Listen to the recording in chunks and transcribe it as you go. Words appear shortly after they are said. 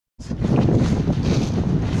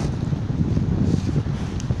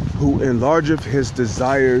who enlargeth his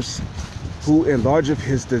desires, who enlargeth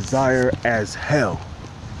his desire as hell.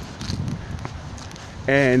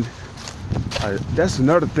 And that's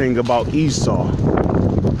another thing about Esau,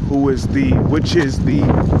 which is the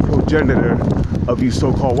progenitor of you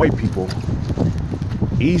so-called white people.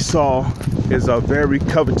 Esau is a very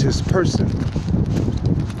covetous person.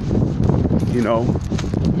 You know,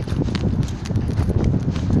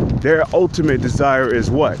 their ultimate desire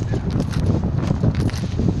is what?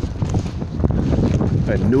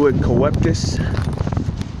 A nuit coeptus,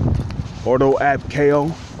 ordo ab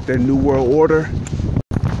chaos, their new world order.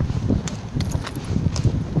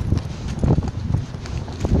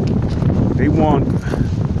 They want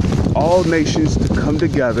all nations to come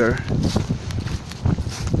together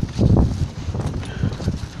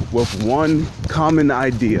with one common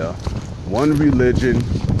idea, one religion,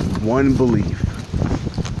 one belief.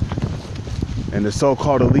 And the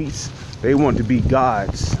so-called elites, they want to be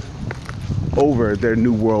gods over their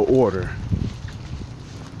new world order.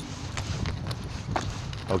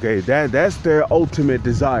 Okay, that's their ultimate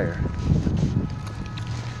desire.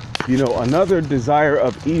 You know, another desire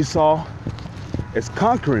of Esau is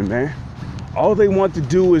conquering, man. All they want to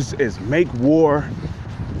do is make war,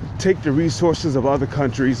 take the resources of other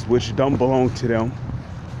countries which don't belong to them,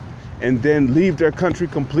 and then leave their country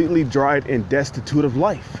completely dried and destitute of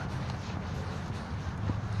life.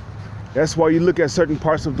 That's why you look at certain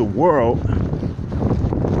parts of the world,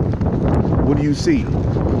 what do you see?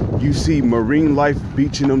 You see marine life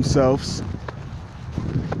beaching themselves.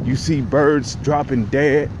 You see birds dropping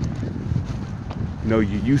dead. You know,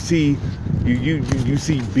 you see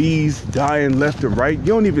bees dying left and right. You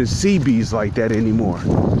don't even see bees like that anymore.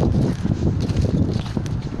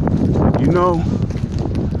 You know,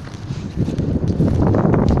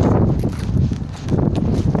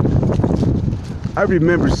 I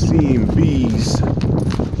remember seeing bees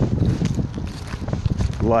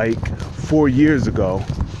like 4 years ago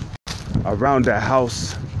around the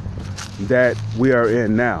house that we are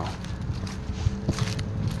in now.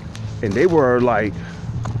 And they were like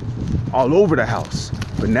all over the house.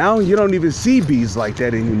 But now you don't even see bees like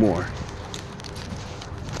that anymore.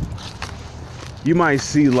 You might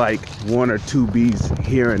see like 1 or 2 bees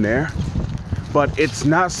here and there, but it's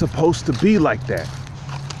not supposed to be like that.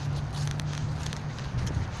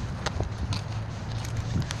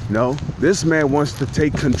 No, this man wants to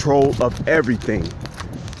take control of everything.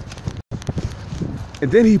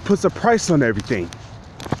 And then he puts a price on everything.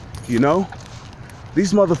 You know?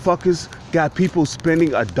 These motherfuckers got people spending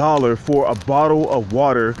 $1 for a bottle of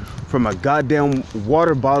water from a goddamn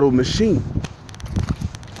water bottle machine.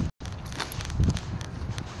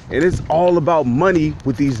 And it's all about money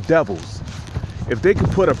with these devils. If they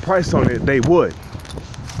could put a price on it, they would.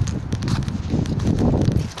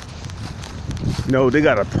 You know, they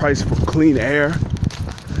got a price for clean air.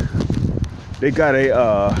 They got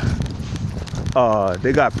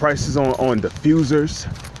they got prices on diffusers.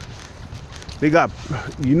 They got,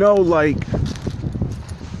 you know, like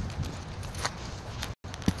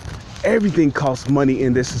everything costs money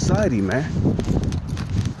in this society, man.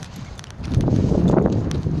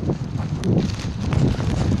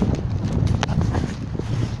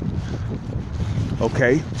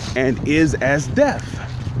 Okay, and is as death.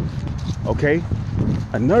 Okay,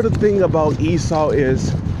 another thing about Esau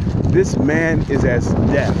is this man is as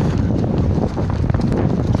death.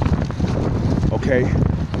 Okay,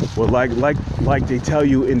 well, like they tell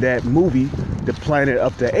you in that movie, The Planet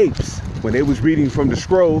of the Apes, when they was reading from the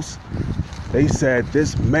scrolls, they said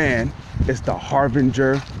this man is the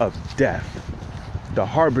harbinger of death. The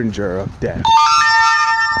harbinger of death.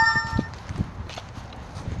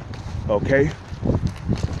 Okay.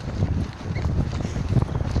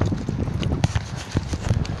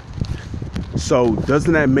 So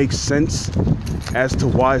doesn't that make sense as to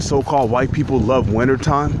why so-called white people love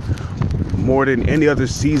wintertime more than any other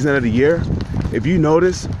season of the year? If you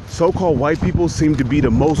notice, so-called white people seem to be the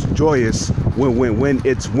most joyous when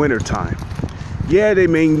it's wintertime. Yeah, they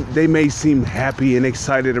may seem happy and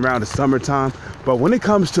excited around the summertime, but when it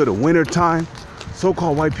comes to the wintertime,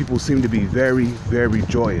 so-called white people seem to be very, very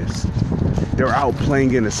joyous. They're out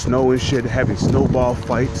playing in the snow and shit, having snowball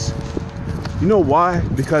fights. You know why?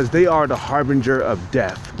 Because they are the harbinger of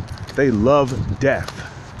death. They love death.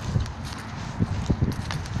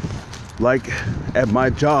 Like at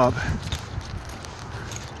my job,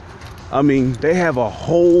 I mean, they have a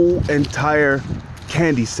whole entire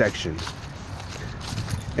candy section.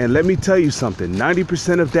 And let me tell you something,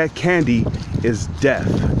 90% of that candy is death.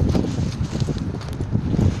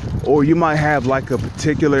 Or you might have like a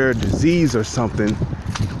particular disease or something.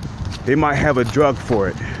 They might have a drug for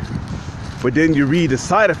it. But then you read the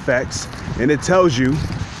side effects and it tells you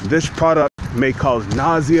this product may cause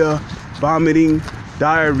nausea, vomiting,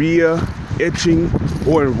 diarrhea, itching,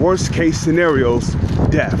 or in worst case scenarios,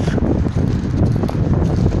 death.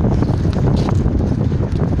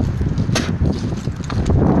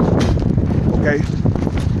 Okay?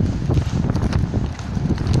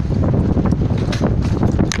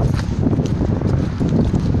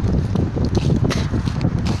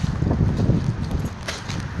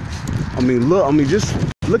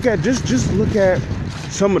 Just look at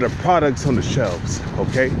some of the products on the shelves,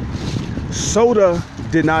 okay? Soda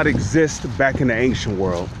did not exist back in the ancient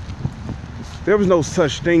world. There was no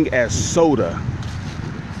such thing as soda.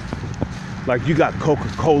 Like you got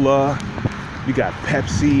Coca-Cola, you got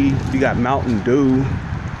Pepsi, you got Mountain Dew,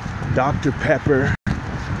 Dr. Pepper,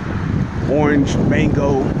 orange,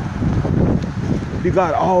 mango. You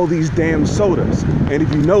got all these damn sodas. And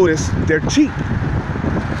if you notice, they're cheap.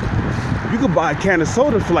 You could buy a can of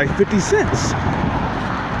soda for like 50 cents.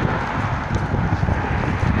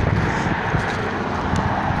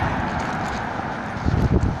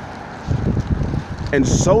 And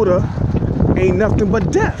soda ain't nothing but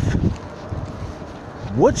death.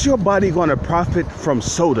 What's your body gonna profit from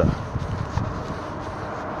soda?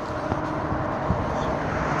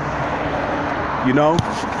 You know?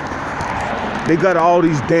 They got all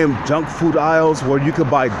these damn junk food aisles where you could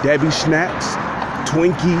buy Debbie snacks,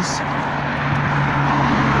 Twinkies,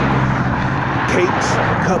 cakes,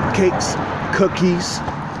 cupcakes, cookies,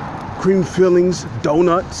 cream fillings,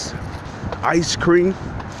 donuts, ice cream.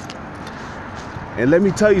 And let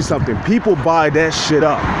me tell you something, people buy that shit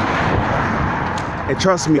up. And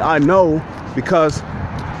trust me, I know, because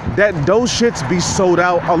those shits be sold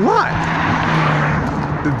out a lot.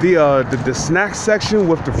 The snack section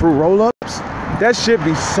with the fruit roll-ups, that shit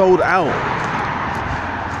be sold out.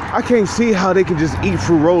 I can't see how they can just eat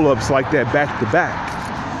fruit roll-ups like that back to back.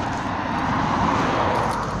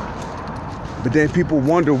 But then people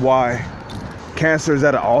wonder why cancer is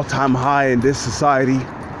at an all-time high in this society.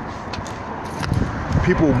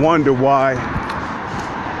 People wonder why,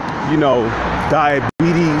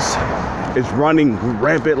 diabetes is running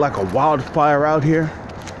rampant like a wildfire out here.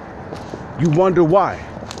 You wonder why.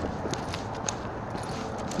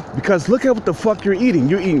 Because look at what the fuck you're eating.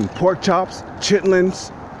 You're eating pork chops,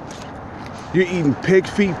 chitlins. You're eating pig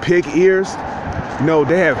feet, pig ears.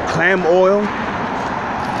 They have clam oil.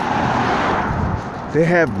 They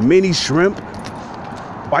have mini shrimp,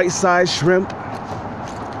 bite-sized shrimp,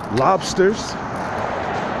 lobsters.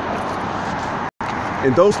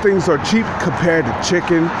 And those things are cheap compared to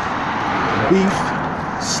chicken, beef,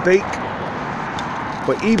 steak.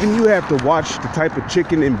 But even you have to watch the type of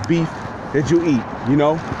chicken and beef that you eat,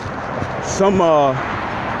 Some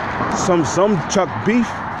chuck beef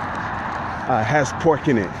has pork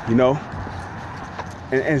in it,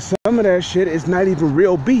 And some of that shit is not even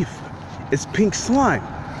real beef. It's pink slime.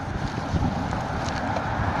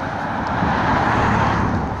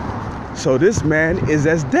 So this man is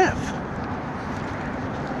as deaf.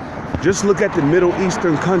 Just look at the Middle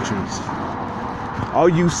Eastern countries. All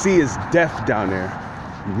you see is death down there.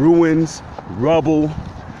 Ruins, rubble,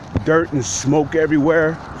 dirt and smoke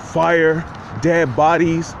everywhere, fire, dead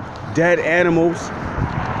bodies, dead animals,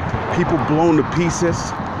 people blown to pieces.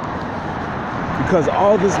 Because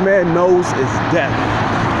all this man knows is death.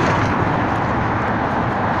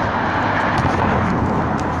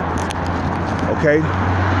 Okay?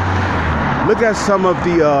 Look at some of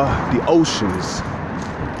the oceans.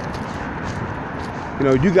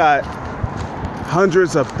 You got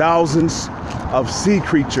hundreds of thousands of sea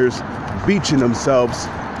creatures beaching themselves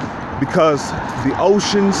because the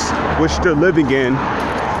oceans which they're living in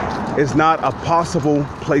is not a possible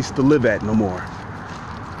place to live at no more.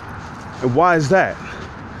 And why is that?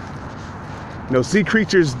 Sea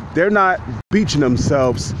creatures, they're not beaching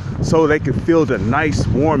themselves so they can feel the nice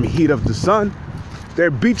warm heat of the sun. They're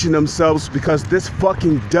beaching themselves because this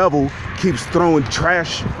fucking devil keeps throwing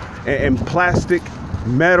trash and plastic,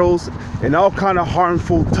 metals, and all kind of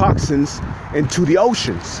harmful toxins into the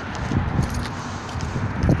oceans.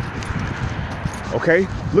 Okay?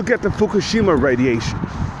 Look at the Fukushima radiation.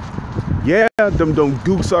 Yeah, them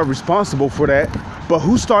gooks are responsible for that, but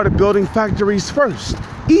who started building factories first?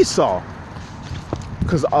 Esau.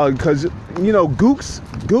 Cause gooks,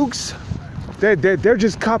 they're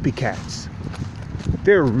just copycats.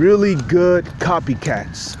 They're really good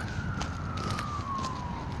copycats.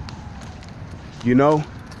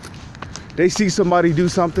 They see somebody do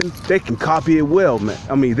something, they can copy it well, man.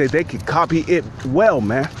 They can copy it well,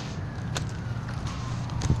 man.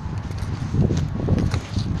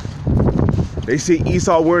 They see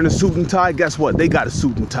Esau wearing a suit and tie, guess what? They got a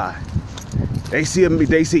suit and tie. They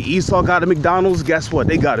see Esau got a McDonald's. Guess what?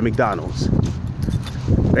 They got a McDonald's.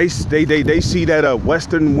 They see that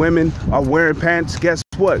Western women are wearing pants. Guess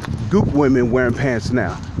what? Gook women wearing pants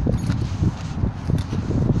now.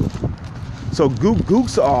 So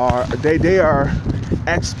gooks are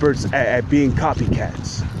experts at being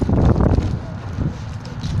copycats.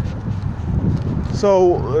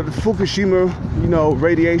 So Fukushima,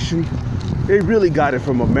 radiation, they really got it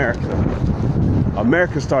from America.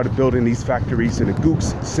 America started building these factories, and the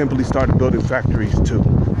gooks simply started building factories too.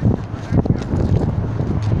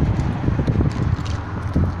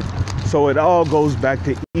 So it all goes back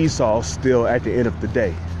to Esau still at the end of the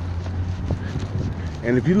day.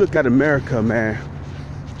 And if you look at America, man,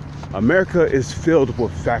 America is filled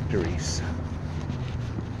with factories.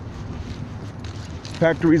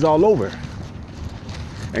 Factories all over.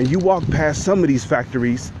 And you walk past some of these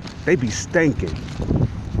factories, they be stinking.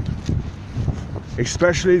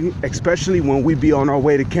 Especially when we be on our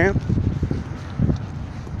way to camp.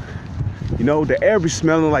 The air be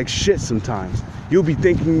smelling like shit sometimes. You'll be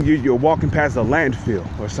thinking you're walking past a landfill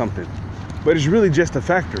or something, but it's really just a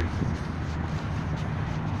factory.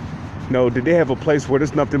 Did they have a place where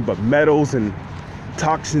there's nothing but metals and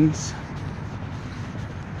toxins?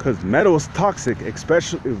 Because metal is toxic,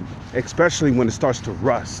 especially when it starts to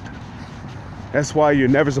rust. That's why you're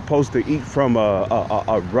never supposed to eat from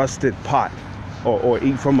a rusted pot, or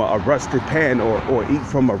eat from a rusted pan, or eat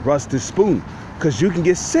from a rusted spoon, because you can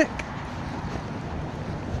get sick.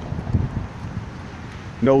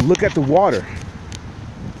 Look at the water.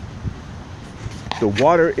 The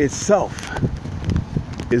water itself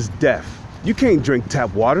is death. You can't drink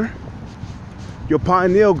tap water. Your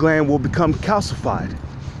pineal gland will become calcified.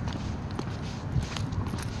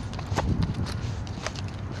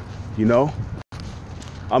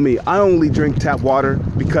 I only drink tap water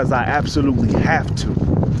because I absolutely have to.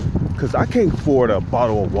 Because I can't afford a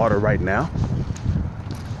bottle of water right now.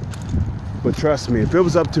 But trust me, if it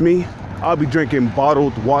was up to me, I'll be drinking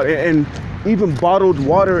bottled water. And even bottled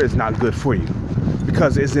water is not good for you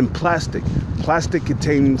because it's in plastic. Plastic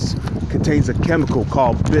contains a chemical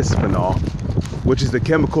called bisphenol, which is the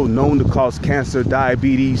chemical known to cause cancer,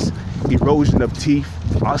 diabetes, erosion of teeth,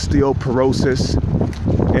 osteoporosis,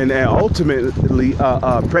 and ultimately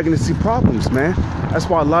pregnancy problems, man. That's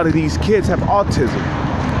why a lot of these kids have autism,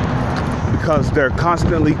 because they're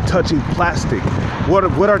constantly touching plastic. What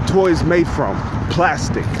are toys made from?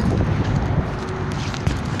 Plastic.